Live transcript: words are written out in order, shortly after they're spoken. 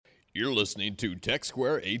You're listening to Tech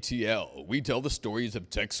Square ATL. We tell the stories of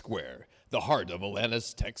Tech Square, the heart of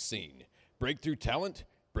Atlanta's tech scene. Breakthrough talent,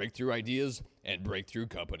 breakthrough ideas, and breakthrough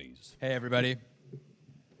companies. Hey, everybody,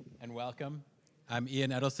 and welcome. I'm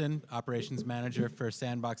Ian Edelson, Operations Manager for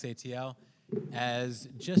Sandbox ATL. As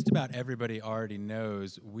just about everybody already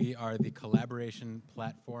knows, we are the collaboration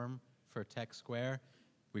platform for Tech Square.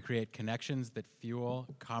 We create connections that fuel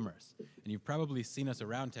commerce. And you've probably seen us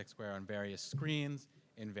around Tech Square on various screens,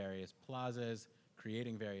 in various plazas,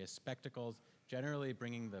 creating various spectacles, generally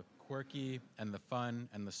bringing the quirky and the fun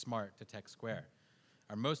and the smart to Tech Square.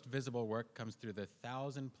 Our most visible work comes through the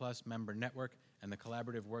 1,000-plus member network and the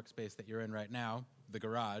collaborative workspace that you're in right now, the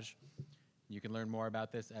Garage. You can learn more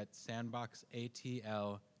about this at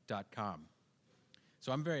sandboxatl.com.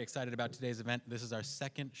 So I'm very excited about today's event. This is our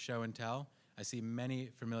second show and tell. I see many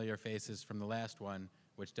familiar faces from the last one,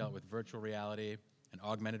 which dealt with virtual reality and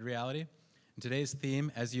augmented reality. And today's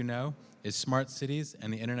theme, as you know, is smart cities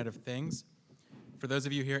and the Internet of Things. For those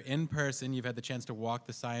of you here in person, you've had the chance to walk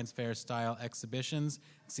the science fair-style exhibitions,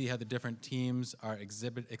 see how the different teams are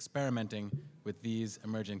experimenting with these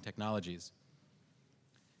emerging technologies.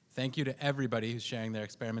 Thank you to everybody who's sharing their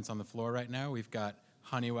experiments on the floor right now. We've got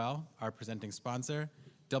Honeywell, our presenting sponsor,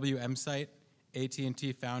 WMSite,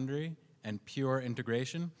 AT&T Foundry, and Pure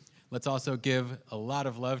Integration. Let's also give a lot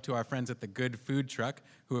of love to our friends at the Good Food Truck,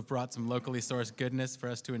 who have brought some locally sourced goodness for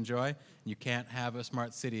us to enjoy. You can't have a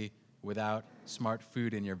smart city without smart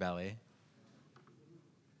food in your belly.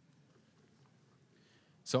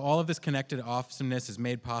 So all of this connected awesomeness is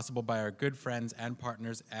made possible by our good friends and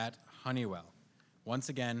partners at Honeywell. Once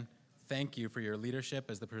again, thank you for your leadership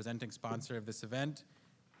as the presenting sponsor of this event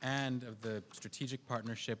and of the strategic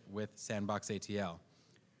partnership with Sandbox ATL.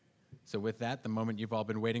 So with that, the moment you've all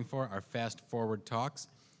been waiting for, our Fast Forward Talks.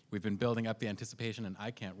 We've been building up the anticipation, and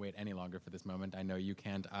I can't wait any longer for this moment. I know you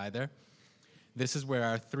can't either. This is where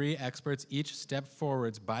our three experts each step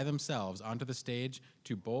forwards by themselves onto the stage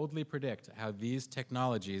to boldly predict how these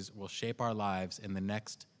technologies will shape our lives in the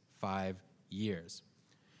next 5 years.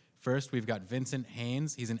 First, we've got Vincent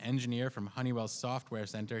Haynes. He's an engineer from Honeywell's Software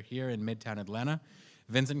Center here in Midtown Atlanta.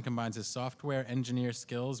 Vincent combines his software engineer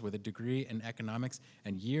skills with a degree in economics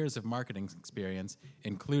and years of marketing experience,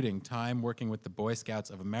 including time working with the Boy Scouts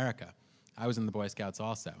of America. I was in the Boy Scouts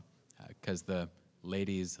also, because the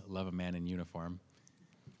ladies love a man in uniform.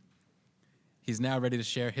 He's now ready to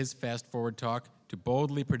share his fast-forward talk to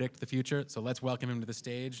boldly predict the future, so let's welcome him to the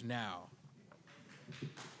stage now.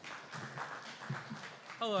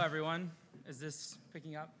 Hello, everyone. Is this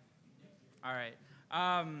picking up? All right.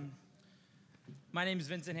 My name is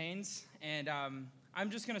Vincent Haynes, and I'm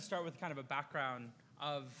just going to start with kind of a background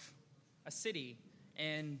of a city.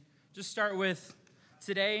 And just start with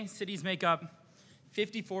today, cities make up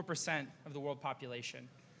 54% of the world population.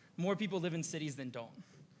 More people live in cities than don't.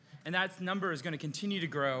 And that number is going to continue to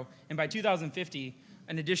grow. And by 2050,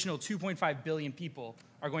 an additional 2.5 billion people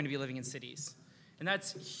are going to be living in cities. And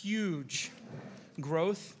that's huge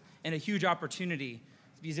growth and a huge opportunity.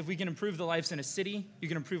 Because if we can improve the lives in a city, you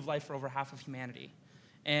can improve life for over half of humanity.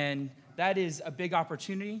 And that is a big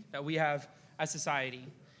opportunity that we have as society.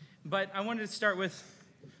 But I wanted to start with,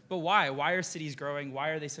 but why? Why are cities growing? Why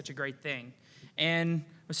are they such a great thing? And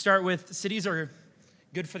we'll start with, cities are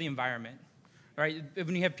good for the environment. Right?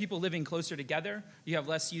 When you have people living closer together, you have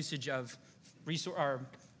less usage of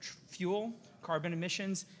fuel, carbon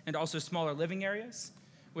emissions, and also smaller living areas,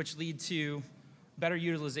 which lead to better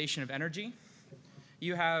utilization of energy.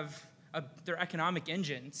 You have their economic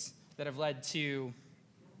engines that have led to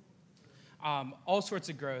all sorts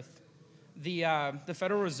of growth. The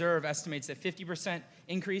Federal Reserve estimates that 50%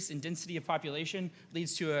 increase in density of population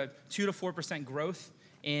leads to a 2 to 4% growth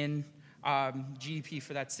in GDP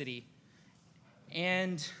for that city.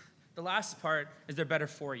 And the last part is they're better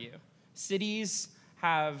for you. Cities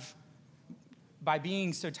have, by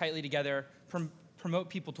being so tightly together, promote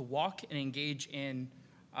people to walk and engage in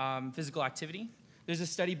physical activity. There's a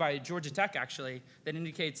study by Georgia Tech, actually, that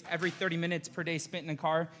indicates every 30 minutes per day spent in a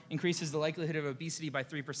car increases the likelihood of obesity by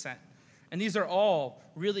 3%. And these are all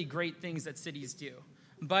really great things that cities do.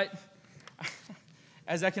 But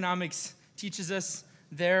as economics teaches us,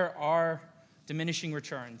 there are diminishing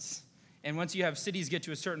returns. And once you have cities get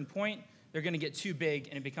to a certain point, they're going to get too big,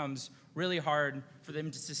 and it becomes really hard for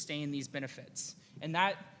them to sustain these benefits. And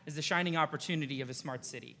that is the shining opportunity of a smart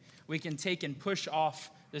city. We can take and push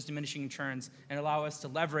off those diminishing returns and allow us to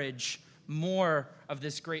leverage more of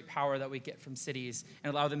this great power that we get from cities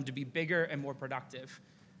and allow them to be bigger and more productive.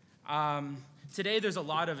 Today, there's a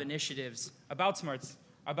lot of initiatives about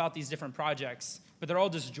these different projects, but they're all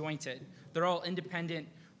disjointed. They're all independent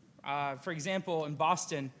For example, in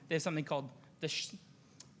Boston, they have something called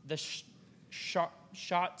the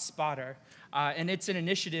Shot Spotter, and it's an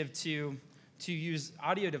initiative to use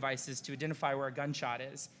audio devices to identify where a gunshot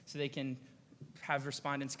is, so they can have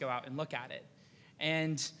respondents go out and look at it.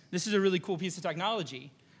 And this is a really cool piece of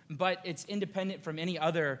technology, but it's independent from any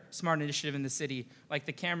other smart initiative in the city, like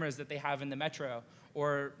the cameras that they have in the metro,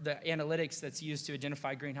 or the analytics that's used to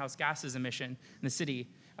identify greenhouse gases emission in the city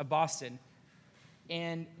of Boston.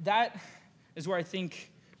 And that is where I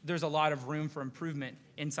think there's a lot of room for improvement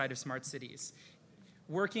inside of smart cities.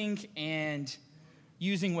 Working and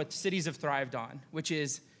using what cities have thrived on, which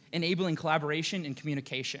is enabling collaboration and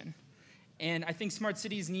communication. And I think smart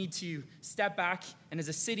cities need to step back and, as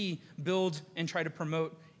a city, build and try to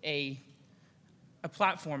promote a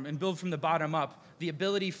platform and build from the bottom up the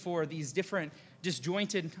ability for these different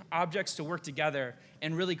disjointed objects to work together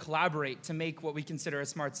and really collaborate to make what we consider a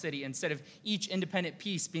smart city, instead of each independent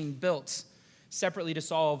piece being built separately to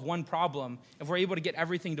solve one problem. If we're able to get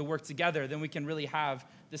everything to work together, then we can really have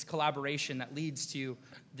this collaboration that leads to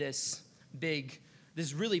this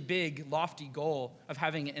really big, lofty goal of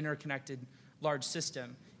having an interconnected large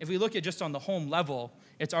system. If we look at just on the home level,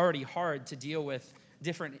 it's already hard to deal with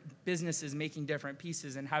different businesses making different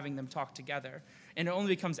pieces and having them talk together. And it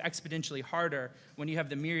only becomes exponentially harder when you have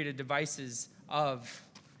the myriad of devices of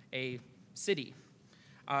a city.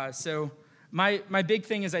 So my big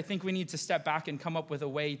thing is, I think we need to step back and come up with a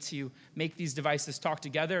way to make these devices talk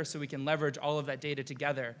together so we can leverage all of that data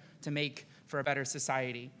together to make for a better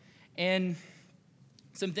society. And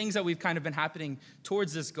some things that we've kind of been happening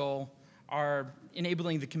towards this goal are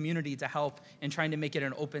enabling the community to help and trying to make it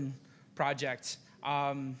an open project.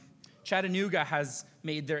 Chattanooga has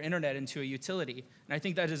made their internet into a utility, and I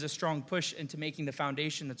think that is a strong push into making the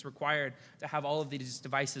foundation that's required to have all of these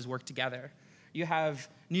devices work together. You have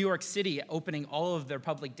New York City opening all of their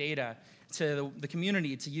public data to the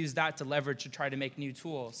community to use that to leverage to try to make new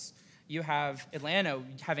tools. You have Atlanta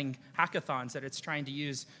having hackathons that it's trying to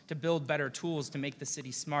use to build better tools to make the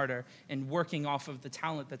city smarter and working off of the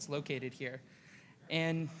talent that's located here.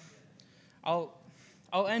 And I'll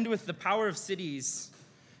end with the power of cities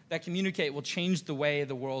that communicate will change the way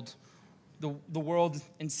the world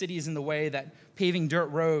and cities in the way that paving dirt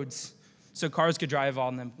roads so cars could drive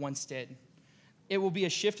on them once did. It will be a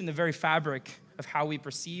shift in the very fabric of how we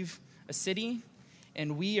perceive a city,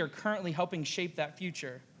 and we are currently helping shape that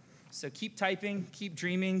future. So keep typing, keep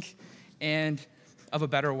dreaming, and of a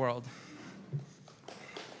better world.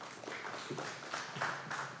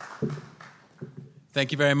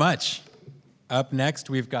 Thank you very much. Up next,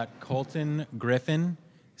 we've got Colton Griffin,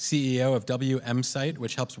 CEO of WMSite,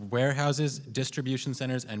 which helps warehouses, distribution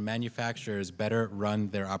centers, and manufacturers better run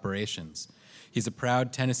their operations. He's a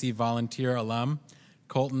proud Tennessee Volunteer alum.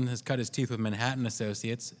 Colton has cut his teeth with Manhattan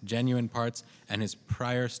Associates, Genuine Parts, and his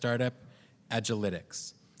prior startup,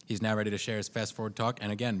 Agilytics. He's now ready to share his fast forward talk and,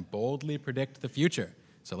 again, boldly predict the future.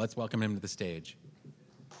 So let's welcome him to the stage.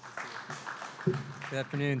 Good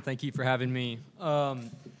afternoon. Thank you for having me.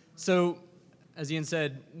 So, as Ian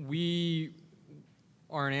said, we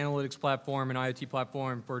are an analytics platform, an IoT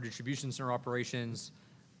platform for distribution center operations.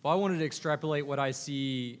 If I wanted to extrapolate what I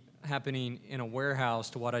see happening in a warehouse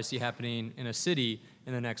to what I see happening in a city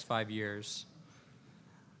in the next 5 years.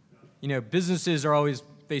 Businesses are always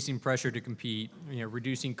facing pressure to compete,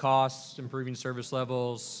 reducing costs, improving service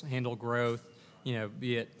levels, handle growth,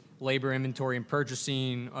 be it labor, inventory, and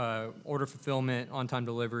purchasing, order fulfillment, on-time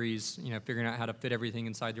deliveries, figuring out how to fit everything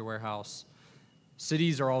inside your warehouse.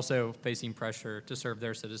 Cities are also facing pressure to serve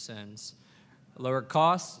their citizens. Lower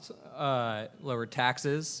costs, lower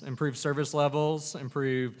taxes, improve service levels,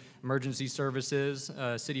 improve emergency services,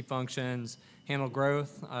 city functions, handle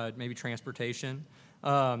growth, maybe transportation,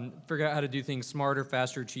 figure out how to do things smarter,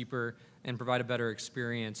 faster, cheaper, and provide a better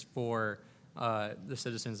experience for the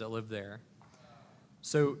citizens that live there.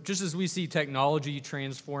 So just as we see technology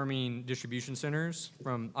transforming distribution centers,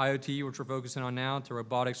 from IoT, which we're focusing on now, to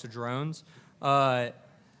robotics to drones,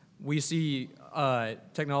 we see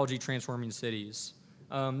technology transforming cities.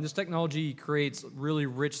 This technology creates really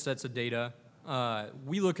rich sets of data.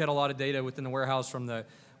 We look at a lot of data within the warehouse, from the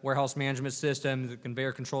warehouse management system, the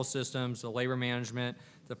conveyor control systems, the labor management,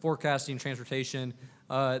 the forecasting, transportation.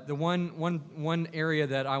 The one area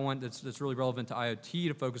that I want that's really relevant to IoT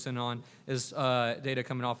to focus in on is data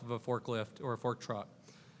coming off of a forklift or a fork truck.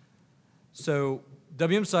 So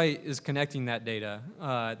WMSite is connecting that data.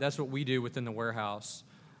 That's what we do within the warehouse.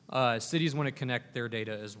 Cities want to connect their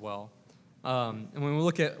data as well. And when we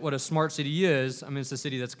look at what a smart city is, it's a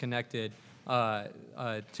city that's connected to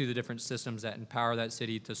the different systems that empower that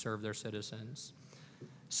city to serve their citizens.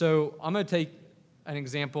 So I'm going to take an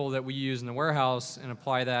example that we use in the warehouse and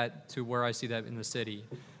apply that to where I see that in the city.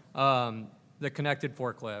 The connected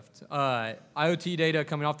forklift. IoT data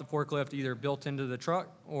coming off the forklift, either built into the truck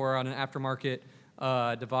or on an aftermarket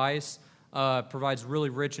device, provides really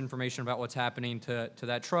rich information about what's happening to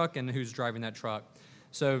that truck and who's driving that truck.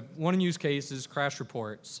 So one use case is crash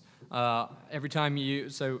reports. Every time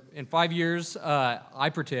so in 5 years,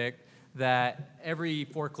 I predict that every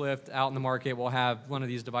forklift out in the market will have one of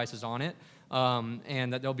these devices on it,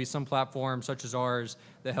 and that there'll be some platform such as ours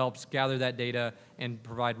that helps gather that data and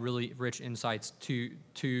provide really rich insights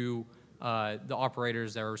to the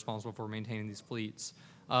operators that are responsible for maintaining these fleets.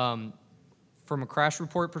 From a crash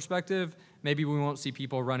report perspective, maybe we won't see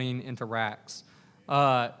people running into racks.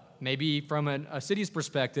 Maybe from a city's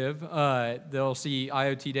perspective, they'll see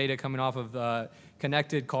IoT data coming off of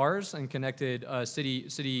connected cars and connected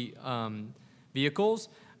city vehicles.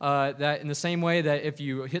 That in the same way that if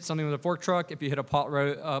you hit something with a fork truck, if you hit a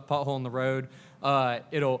pothole in the road,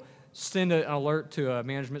 it'll send an alert to a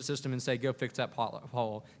management system and say, go fix that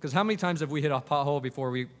pothole. Because how many times have we hit a pothole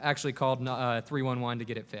before we actually called 311 to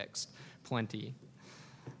get it fixed? Plenty.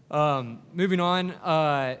 Moving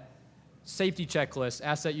on, safety checklist,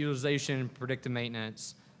 asset utilization, predictive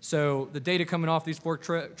maintenance. So the data coming off these fork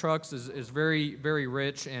trucks is very, very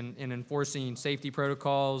rich in enforcing safety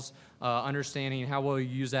protocols, understanding how well you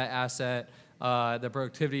use that asset, the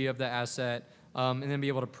productivity of the asset, and then be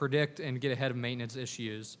able to predict and get ahead of maintenance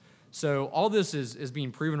issues. So all this is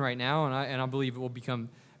being proven right now, and I believe it will become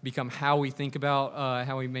how we think about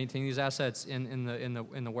how we maintain these assets in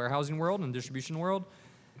the warehousing world and distribution world.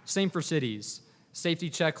 Same for cities. Safety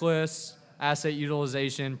checklists, asset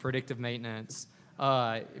utilization, predictive maintenance.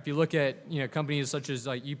 If you look at companies such as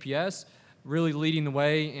like UPS, really leading the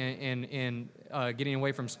way in getting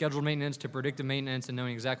away from scheduled maintenance to predictive maintenance and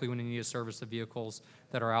knowing exactly when you need to service the vehicles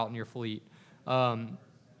that are out in your fleet. How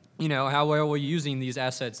well are we using these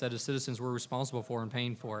assets that as citizens we're responsible for and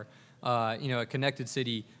paying for? A connected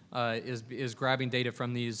city is grabbing data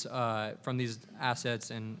from these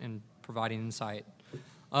assets and providing insight.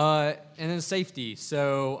 And then safety.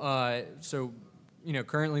 So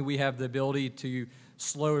currently we have the ability to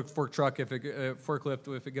slow a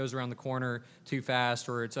forklift if it goes around the corner too fast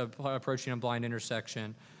or it's approaching a blind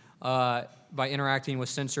intersection by interacting with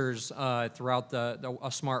sensors throughout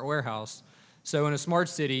a smart warehouse. So in a smart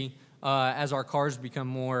city, as our cars become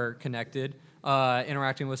more connected,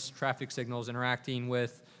 interacting with traffic signals, interacting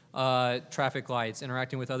with traffic lights,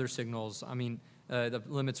 interacting with other signals, the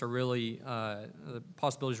limits are really, the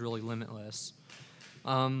possibilities are really limitless.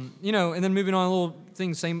 And then moving on a little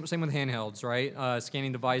thing, same with handhelds, right?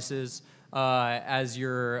 Scanning devices as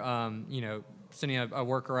you're, sending a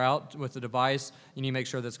worker out with the device. You need to make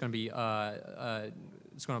sure that's going to be,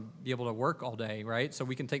 it's going to be able to work all day, right? So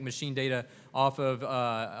we can take machine data off of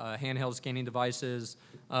handheld scanning devices,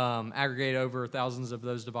 aggregate over thousands of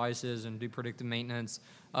those devices, and do predictive maintenance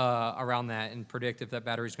around that, and predict if that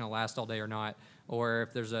battery's going to last all day or not, or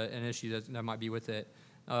if there's an issue that might be with it.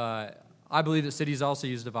 I believe that cities also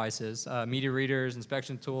use devices, media readers,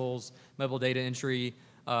 inspection tools, mobile data entry,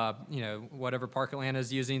 whatever Park Atlanta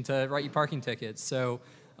is using to write you parking tickets. So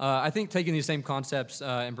I think taking these same concepts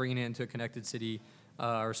and bringing it into a connected city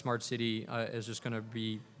or smart city is just going to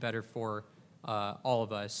be better for all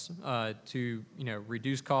of us to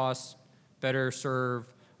reduce costs, better serve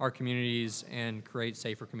our communities, and create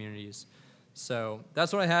safer communities. So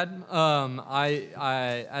that's what I had.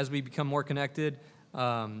 As we become more connected,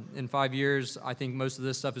 in 5 years, I think most of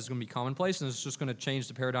this stuff is going to be commonplace, and it's just going to change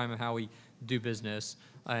the paradigm of how we do business.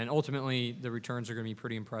 And ultimately, the returns are going to be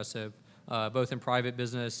pretty impressive, both in private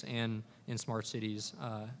business and in smart cities.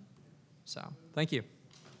 So, thank you.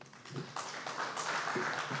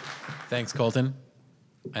 Thanks, Colton.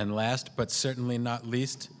 And last but certainly not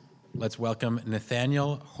least, let's welcome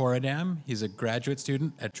Nathaniel Horadam. He's a graduate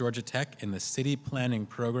student at Georgia Tech in the City Planning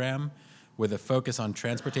program with a focus on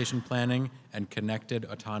transportation planning and connected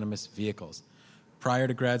autonomous vehicles. Prior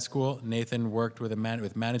to grad school, Nathan worked with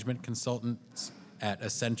management consultants at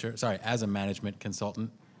Accenture, as a management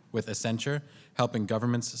consultant with Accenture, helping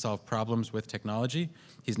governments solve problems with technology.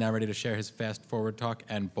 He's now ready to share his fast-forward talk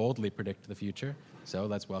and boldly predict the future. So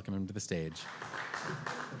let's welcome him to the stage.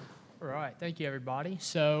 All right, thank you, everybody.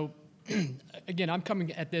 So, again, I'm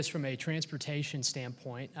coming at this from a transportation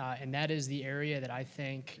standpoint, and that is the area that I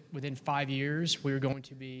think within 5 years we're going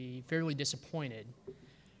to be fairly disappointed,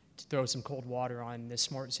 to throw some cold water on this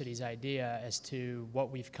smart cities idea, as to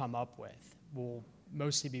what we've come up with. We'll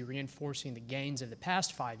mostly be reinforcing the gains of the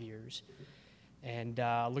past 5 years and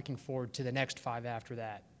looking forward to the next 5 after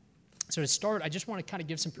that. So to start, I just want to kind of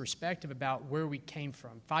give some perspective about where we came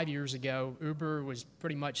from. 5 years ago, Uber was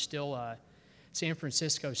pretty much still a San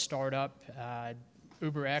Francisco startup.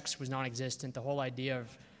 UberX was non-existent. The whole idea of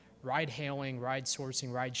ride-hailing,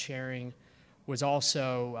 ride-sourcing, ride-sharing was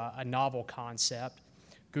also a novel concept.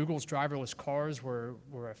 Google's driverless cars were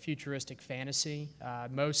a futuristic fantasy.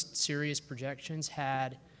 Most serious projections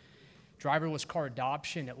had driverless car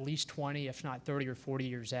adoption at least 20, if not 30 or 40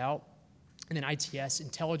 years out. And then ITS,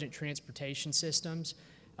 intelligent transportation systems,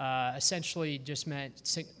 essentially just meant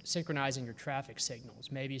synchronizing your traffic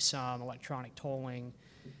signals, maybe some electronic tolling,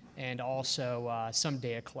 and also some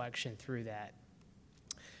data collection through that.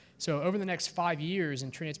 So over the next 5 years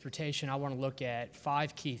in transportation, I want to look at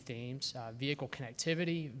 5 key themes: vehicle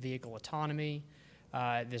connectivity, vehicle autonomy,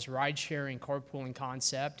 this ride-sharing, carpooling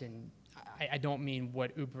concept, and I don't mean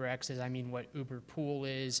what UberX is, I mean what Uber Pool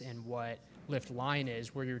is and what Lyft Line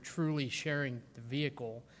is, where you're truly sharing the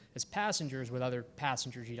vehicle as passengers with other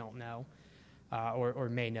passengers you don't know or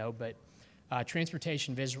may know, but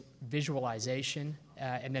transportation visualization,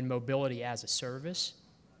 and then mobility as a service.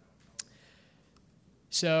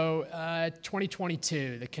 So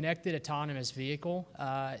 2022, the Connected Autonomous Vehicle,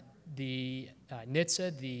 the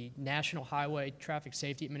NHTSA, the National Highway Traffic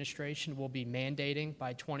Safety Administration, will be mandating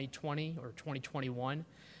by 2020 or 2021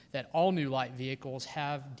 that all new light vehicles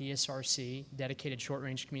have DSRC, dedicated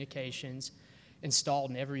short-range communications,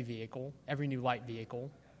 installed in every vehicle, every new light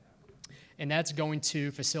vehicle. And that's going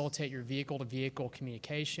to facilitate your vehicle-to-vehicle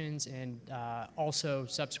communications and also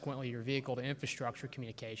subsequently your vehicle-to-infrastructure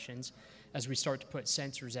communications as we start to put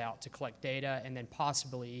sensors out to collect data and then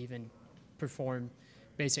possibly even perform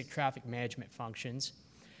basic traffic management functions.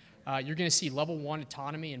 You're going to see level 1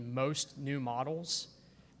 autonomy in most new models,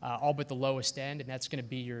 all but the lowest end, and that's going to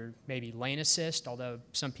be your maybe lane assist, although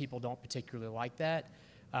some people don't particularly like that.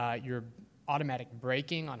 Your automatic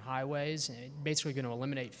braking on highways, and basically going to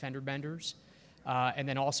eliminate fender benders, and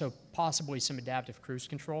then also possibly some adaptive cruise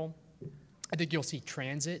control. I think you'll see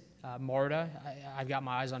transit, MARTA. I've got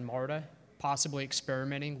my eyes on MARTA, possibly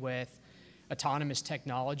experimenting with autonomous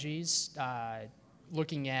technologies,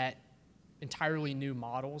 looking at entirely new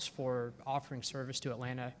models for offering service to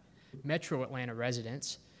Metro Atlanta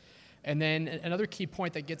residents. And then another key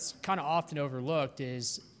point that gets kind of often overlooked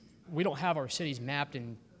is we don't have our cities mapped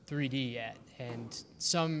in 3D yet. And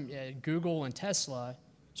some Google and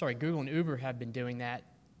Uber have been doing that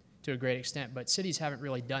to a great extent, but cities haven't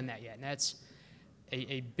really done that yet. And that's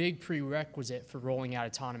a big prerequisite for rolling out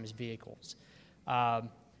autonomous vehicles.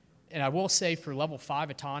 And I will say for level 5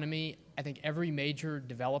 autonomy, I think every major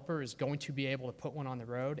developer is going to be able to put one on the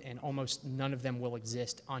road, and almost none of them will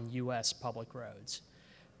exist on U.S. public roads.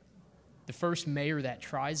 The first mayor that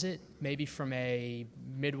tries it, maybe from a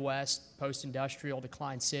Midwest post-industrial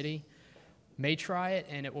decline city, may try it,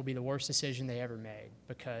 and it will be the worst decision they ever made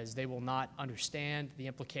because they will not understand the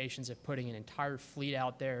implications of putting an entire fleet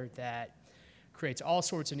out there that creates all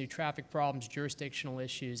sorts of new traffic problems, jurisdictional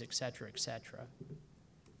issues, et cetera, et cetera.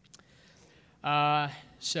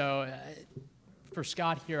 For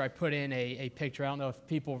Scott here, I put in a picture. I don't know if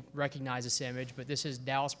people recognize this image, but this is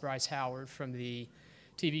Dallas Bryce Howard from the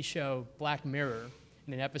TV show Black Mirror,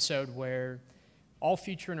 in an episode where all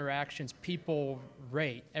future interactions, people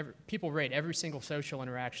rate every single social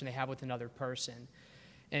interaction they have with another person.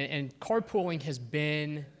 And carpooling has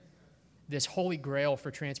been this holy grail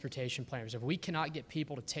for transportation planners. If we cannot get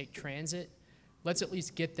people to take transit, let's at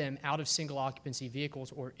least get them out of single occupancy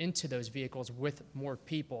vehicles or into those vehicles with more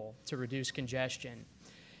people to reduce congestion.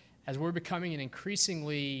 As we're becoming an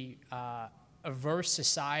increasingly averse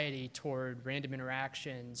society toward random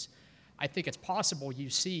interactions, I think it's possible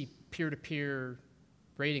you see peer-to-peer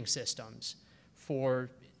rating systems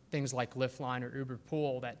for things like Lyft Line or Uber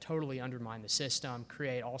Pool that totally undermine the system,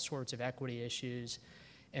 create all sorts of equity issues,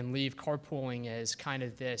 and leave carpooling as kind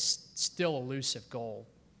of this still elusive goal.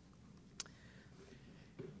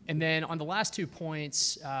 And then on the last 2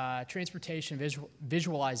 points, transportation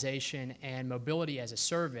visualization and mobility as a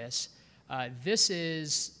service, this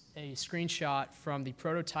is a screenshot from the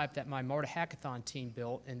prototype that my MARTA Hackathon team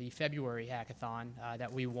built in the February hackathon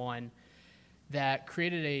that we won, that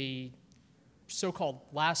created a so-called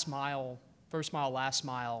first mile, last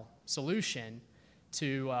mile solution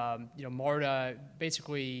to MARTA,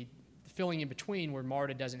 basically filling in between where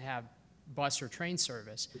MARTA doesn't have bus or train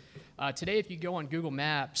service. Today, if you go on Google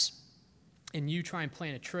Maps and you try and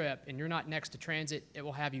plan a trip and you're not next to transit, it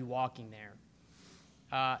will have you walking there.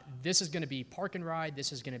 This is going to be park and ride,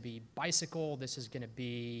 this is going to be bicycle, this is going to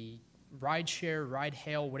be ride share, ride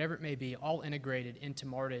hail, whatever it may be, all integrated into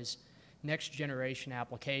MARTA's next generation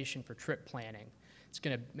application for trip planning. It's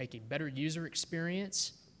going to make a better user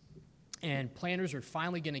experience, And planners are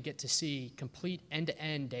finally going to get to see complete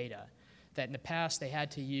end-to-end data that in the past they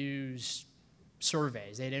had to use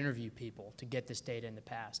surveys. They'd interview people to get this data in the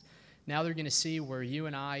past. Now they're going to see where you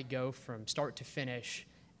and I go from start to finish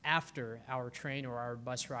after our train or our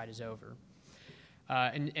bus ride is over.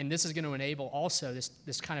 And this is going to enable also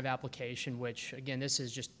this kind of application, which, again, this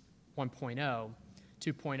is just 1.0. 2.0,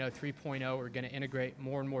 3.0 are going to integrate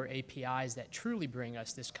more and more APIs that truly bring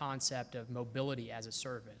us this concept of mobility as a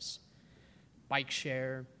service. Bike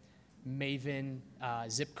share, Maven,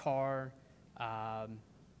 Zipcar,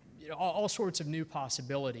 all sorts of new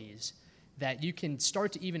possibilities that you can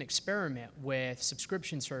start to even experiment with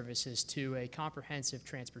subscription services to a comprehensive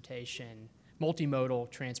transportation, multimodal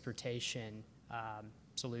transportation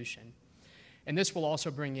solution. And this will also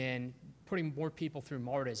bring in putting more people through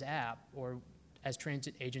MARTA's app, or as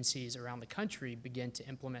transit agencies around the country begin to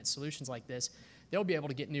implement solutions like this, they'll be able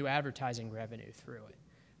to get new advertising revenue through it,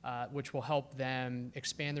 which will help them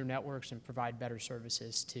expand their networks and provide better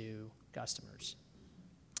services to customers.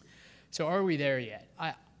 So are we there yet?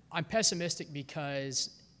 I'm pessimistic because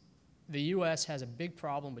the U.S. has a big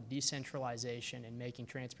problem with decentralization and making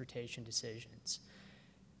transportation decisions.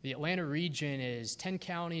 The Atlanta region is 10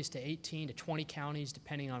 counties to 18 to 20 counties,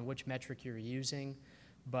 depending on which metric you're using.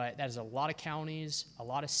 But that is a lot of counties, a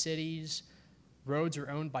lot of cities. Roads are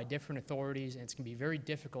owned by different authorities, and it's going to be very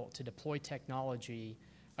difficult to deploy technology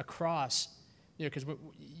across, because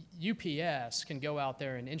UPS can go out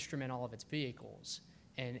there and instrument all of its vehicles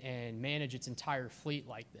and manage its entire fleet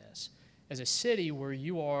like this. As a city where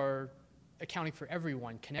you are accounting for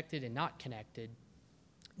everyone, connected and not connected,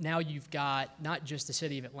 now you've got not just the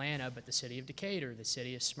city of Atlanta, but the city of Decatur, the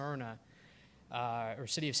city of Smyrna, or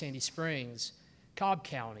city of Sandy Springs, Cobb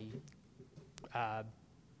County,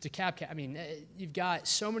 DeKalb County. I mean, you've got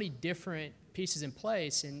so many different pieces in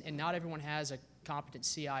place, and not everyone has a competent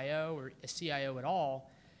CIO or a CIO at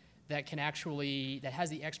all that has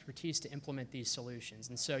the expertise to implement these solutions.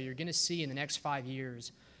 And so you're going to see in the next 5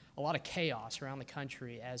 years a lot of chaos around the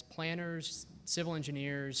country as planners, civil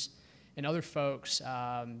engineers, and other folks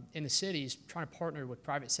in the cities trying to partner with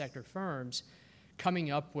private sector firms coming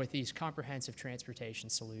up with these comprehensive transportation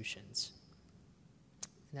solutions.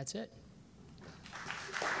 And that's it.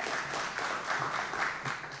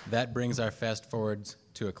 That brings our fast forwards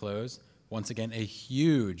to a close. Once again, a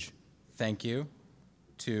huge thank you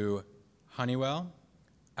to Honeywell,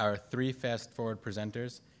 our 3 fast forward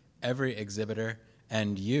presenters, every exhibitor,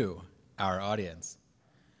 and you, our audience.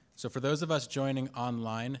 So for those of us joining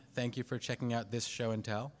online, thank you for checking out this show and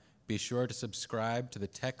tell. Be sure to subscribe to the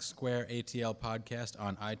Tech Square ATL podcast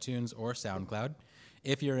on iTunes or SoundCloud.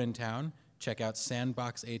 If you're in town, check out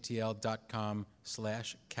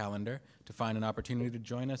sandboxatl.com/calendar to find an opportunity to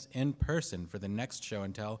join us in person for the next show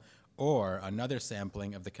and tell or another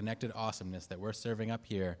sampling of the connected awesomeness that we're serving up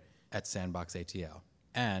here at Sandbox ATL.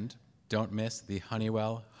 And don't miss the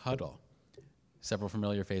Honeywell Huddle. Several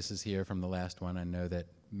familiar faces here from the last one. I know that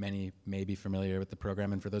many may be familiar with the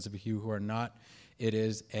program, and for those of you who are not, it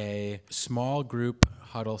is a small group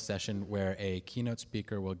huddle session where a keynote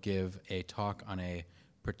speaker will give a talk on a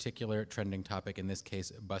particular trending topic, in this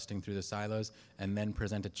case, busting through the silos, and then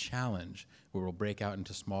present a challenge where we'll break out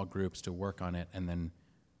into small groups to work on it and then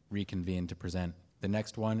reconvene to present. The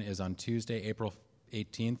next one is on Tuesday, April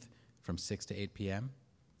 18th from 6 to 8 p.m.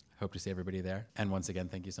 Hope to see everybody there. And once again,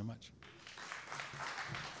 thank you so much.